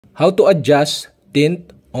how to adjust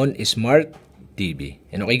tint on a smart TV.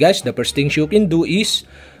 And okay guys, the first things you can do is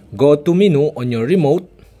go to menu on your remote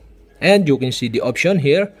and you can see the option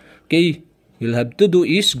here. Okay, you'll have to do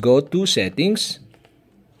is go to settings.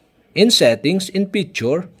 In settings, in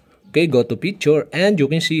picture, okay, go to picture and you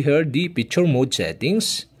can see here the picture mode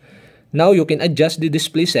settings. Now you can adjust the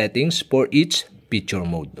display settings for each picture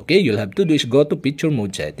mode. Okay, you'll have to do is go to picture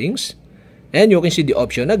mode settings and you can see the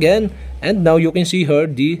option again, and now you can see here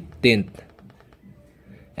the tint.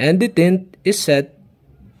 And the tint is set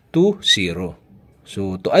to 0.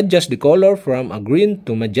 So to adjust the color from a green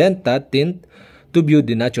to magenta tint to view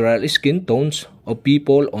the natural skin tones of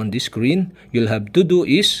people on the screen, you'll have to do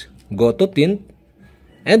is go to tint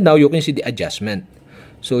and now you can see the adjustment.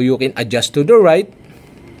 So you can adjust to the right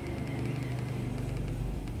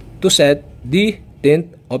to set the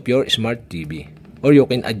tint of your smart TV, or you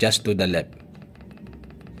can adjust to the left.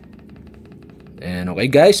 And okay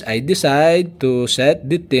guys, I decide to set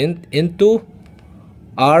the tint into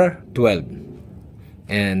R12.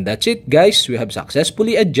 And that's it guys, we have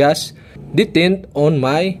successfully adjusted the tint on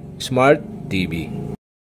my smart TV.